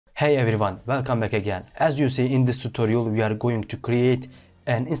Hey everyone, welcome back again. As you see in this tutorial, we are going to create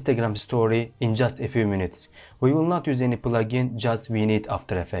an Instagram story in just a few minutes. We will not use any plugin, just we need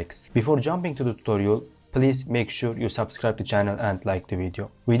After Effects. Before jumping to the tutorial, please make sure you subscribe to the channel and like the video.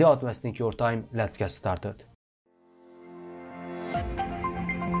 Without wasting your time, let's get started.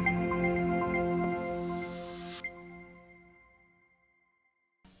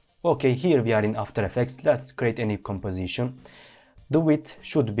 Okay, here we are in After Effects. Let's create a new composition. The width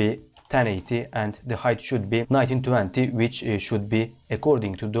should be 1080 and the height should be 1920, which should be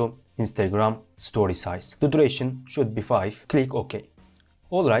according to the Instagram story size. The duration should be 5. Click OK.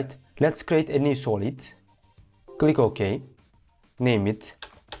 Alright, let's create a new solid. Click OK. Name it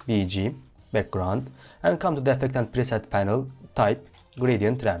BG background and come to the effect and preset panel. Type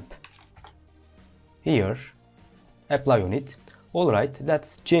gradient ramp. Here, apply on it. Alright,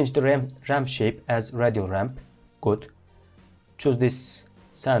 let's change the ramp shape as radial ramp. Good. Choose this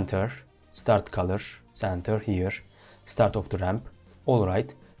center, start color, center here, start of the ramp.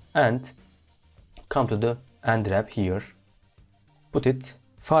 Alright, and come to the end wrap here. Put it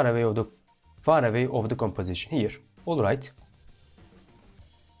far away of the composition here. Alright.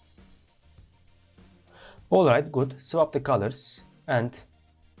 Alright, good. Swap the colors and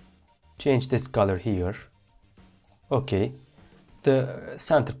change this color here. Okay. The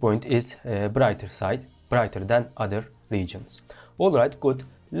center point is brighter than other regions. Alright, good.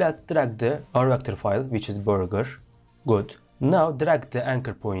 Let's drag our vector file, which is burger. Good. Now drag the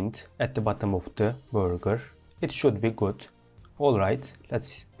anchor point at the bottom of the burger. It should be good. Alright,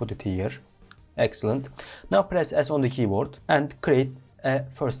 let's put it here. Excellent. Now press S on the keyboard and create a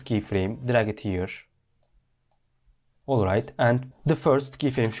first keyframe. Drag it here. Alright, and the first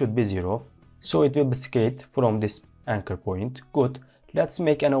keyframe should be 0. So it will be scaled from this anchor point. Good. Let's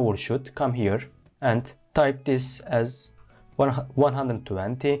make an overshoot. Come here and type this as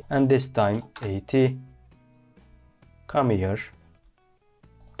 120 and this time 80. Come here,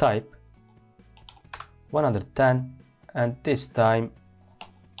 type 110 and this time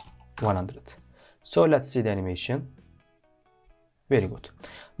 100. So let's see the animation. Very good.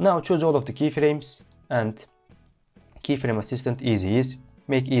 Now choose all of the keyframes and keyframe assistant easy ease.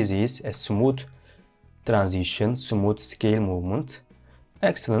 Make easy ease a smooth transition, smooth scale movement.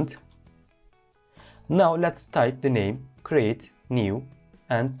 Excellent. Now let's type the name, create new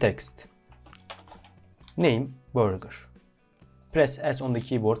and text. Name burger. Press S on the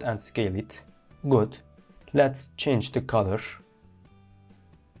keyboard and scale it. Good. Let's change the color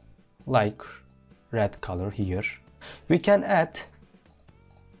like red color here. We can add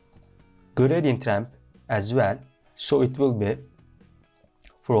gradient ramp as well, so it will be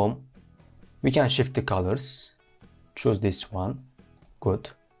from, we can shift the colors, choose this one. Good.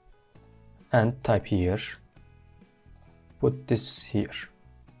 And type here, put this here.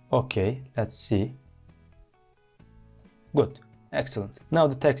 Okay, let's see. Good, excellent. Now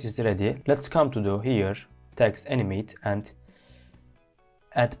the text is ready. Let's come to the here, text animate and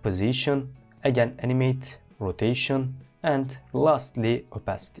add position, again animate, rotation, and lastly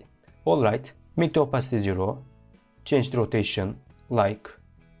opacity. Alright, make the opacity 0, change the rotation like,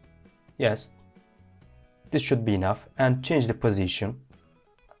 yes, this should be enough, and change the position.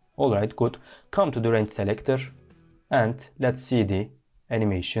 Alright, good. Come to the range selector and let's see the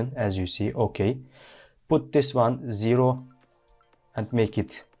animation as you see. Okay, put this one 0 and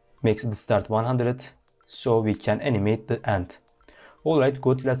makes the start 100 so we can animate the end. Alright,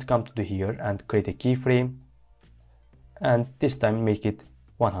 good. Let's come to the here and create a keyframe and this time make it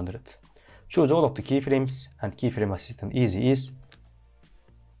 100. Choose all of the keyframes and keyframe assistant easy is.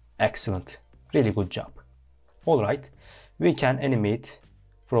 Excellent, really good job. Alright, we can animate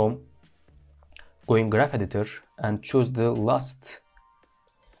from going graph editor and choose the last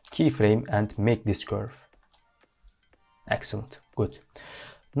keyframe and make this curve. Excellent, good.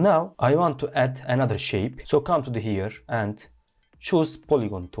 Now I want to add another shape, so come to the here and choose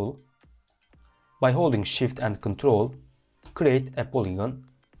polygon tool. By holding shift and control, create a polygon.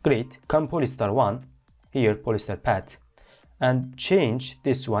 Great. Come polystar 1, here polystar path, and change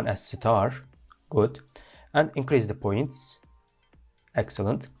this one as star. Good. And increase the points.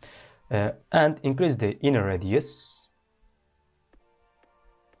 Excellent. And increase the inner radius.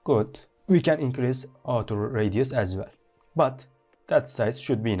 Good. We can increase outer radius as well, but that size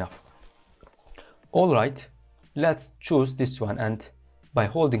should be enough. Alright, let's choose this one and by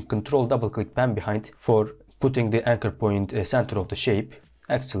holding control double click pan behind for putting the anchor point center of the shape.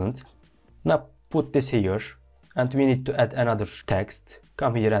 Excellent. Now put this here and we need to add another text.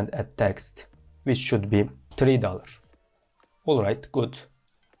 Come here and add text, which should be $3. Alright, good.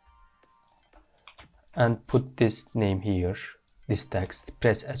 And put this name here, this text,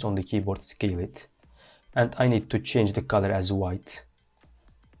 press S on the keyboard, scale it. And I need to change the color as white.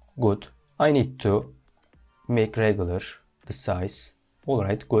 Good. I need to make regular the size.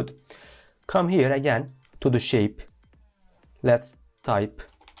 Alright, good. Come here again to the shape. Let's type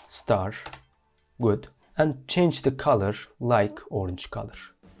star. Good. And change the color like orange color.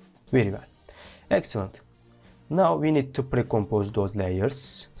 Very well. Excellent. Now we need to pre-compose those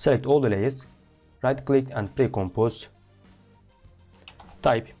layers. Select all the layers, right click and pre-compose.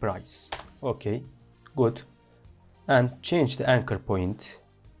 Type price. Okay, good. And change the anchor point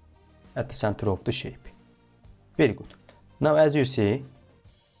at the center of the shape. Very good. Now as you see,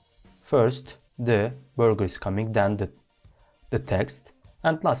 first the burger is coming, then the text,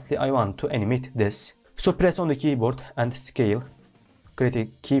 and lastly I want to animate this. So press on the keyboard and scale. Create a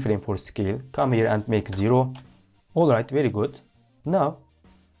keyframe for scale. Come here and make 0. Alright, very good. Now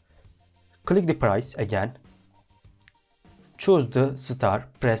click the price again. Choose the star,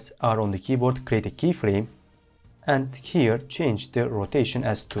 press R on the keyboard, create a keyframe, and here change the rotation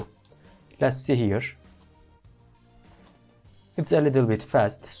as 2. Let's see here. It's a little bit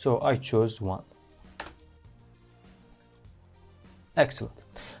fast, so I choose 1. Excellent.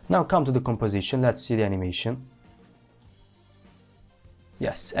 Now come to the composition. Let's see the animation.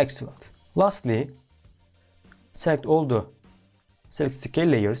 Yes, excellent. Lastly, select scale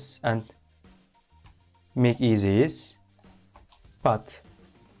layers and make easy ease, but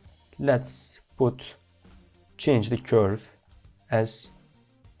let's change the curve as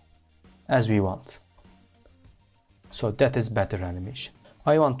we want. So that is better animation.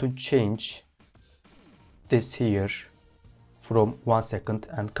 I want to change this here from 1 second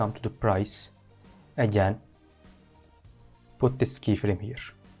and come to the price again. Put this keyframe here.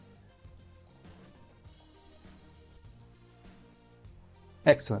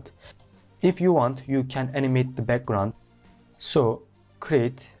 Excellent. If you want, you can animate the background. So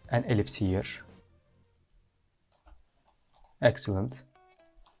create an ellipse here. Excellent.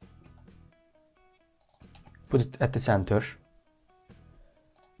 Put it at the center.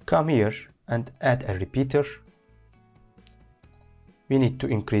 Come here and add a repeater. We need to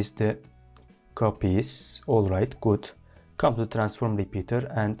increase the copies. Alright, good. Come to the transform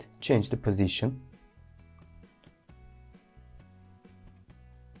repeater and change the position.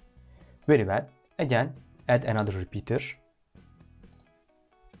 Very well. Again, add another repeater.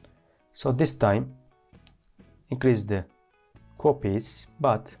 So this time increase the copies,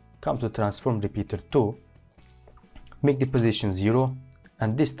 but come to transform repeater 2. Make the position 0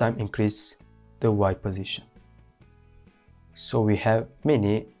 and this time increase the Y position. So we have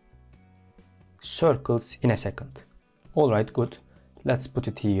many circles in a second. Alright, good. Let's put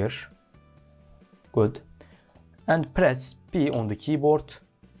it here. Good. And press P on the keyboard.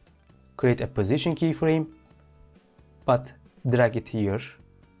 Create a position keyframe, but drag it here.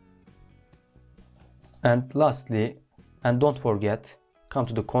 And lastly, and don't forget, come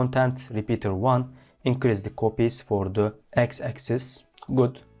to the content, repeater 1, increase the copies for the x-axis.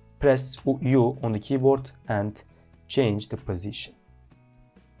 Good. Press U on the keyboard and change the position.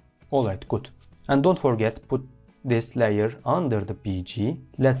 Alright, good. And don't forget, put this layer under the BG.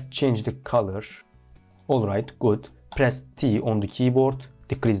 Let's change the color. Alright, good. Press T on the keyboard,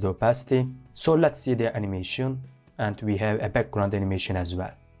 decrease the opacity. So let's see the animation, and we have a background animation as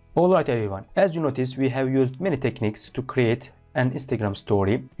well. Alright everyone, as you notice, we have used many techniques to create an Instagram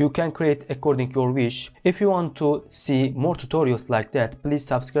story. You can create according to your wish. If you want to see more tutorials like that, please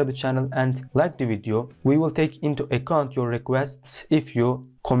subscribe the channel and like the video. We will take into account your requests if you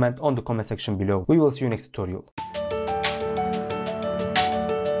comment on the comment section below. We will see you next tutorial.